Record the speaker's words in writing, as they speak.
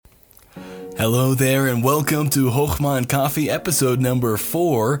Hello there and welcome to Hochma and Coffee episode number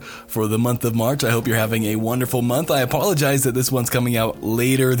 4 for the month of March. I hope you're having a wonderful month. I apologize that this one's coming out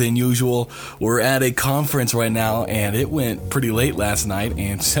later than usual. We're at a conference right now and it went pretty late last night,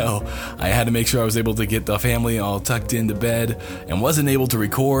 and so I had to make sure I was able to get the family all tucked into bed and wasn't able to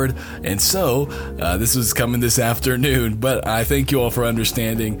record, and so this is coming this afternoon. But I thank you all for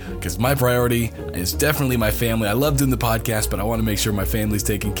understanding, because my priority is definitely my family. I love doing the podcast, but I want to make sure my family's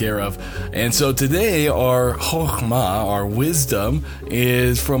taken care of. And so today our Chokhmah, our wisdom,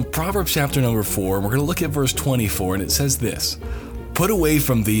 is from Proverbs chapter number 4. We're going to look at verse 24, and it says this: "Put away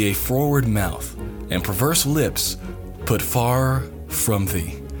from thee a froward mouth, and perverse lips put far from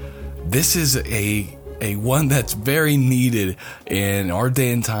thee." This is a one that's very needed in our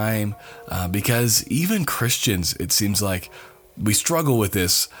day and time, because even Christians, it seems like, we struggle with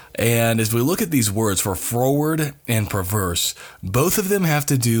this. And as we look at these words for froward and perverse, both of them have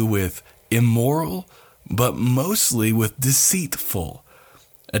to do with immoral, but mostly with deceitful.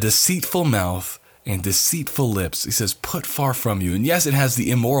 A deceitful mouth and deceitful lips. He says, put far from you. And yes, it has the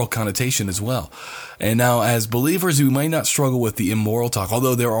immoral connotation as well. And now, as believers, we might not struggle with the immoral talk,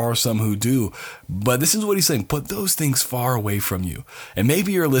 although there are some who do. But this is what he's saying: put those things far away from you. And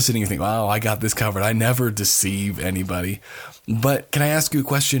maybe you're listening and think, wow, I got this covered. I never deceive anybody. But can I ask you a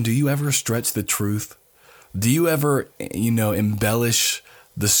question? Do you ever stretch the truth? Do you ever, embellish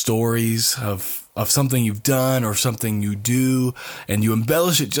the stories of something you've done or something you do, and you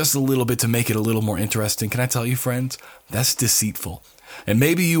embellish it just a little bit to make it a little more interesting? Can I tell you, friends, that's deceitful. And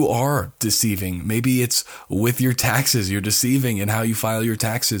maybe you are deceiving. Maybe it's with your taxes. You're deceiving in how you file your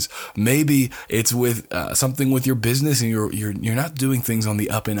taxes. Maybe it's with something with your business, and you're not doing things on the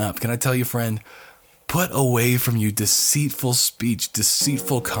up and up. Can I tell you, friend, put away from you deceitful speech,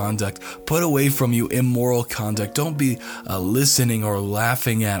 deceitful conduct. Put away from you immoral conduct. Don't be listening or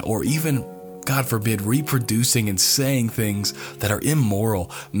laughing at, or even, God forbid, reproducing and saying things that are immoral.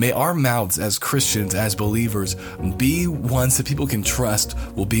 May our mouths as Christians, as believers, be ones that people can trust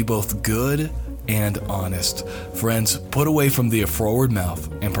will be both good and honest. Friends, put away from thee a froward mouth,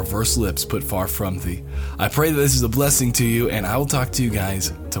 and perverse lips put far from thee. I pray that this is a blessing to you, and I will talk to you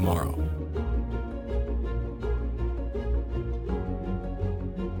guys tomorrow.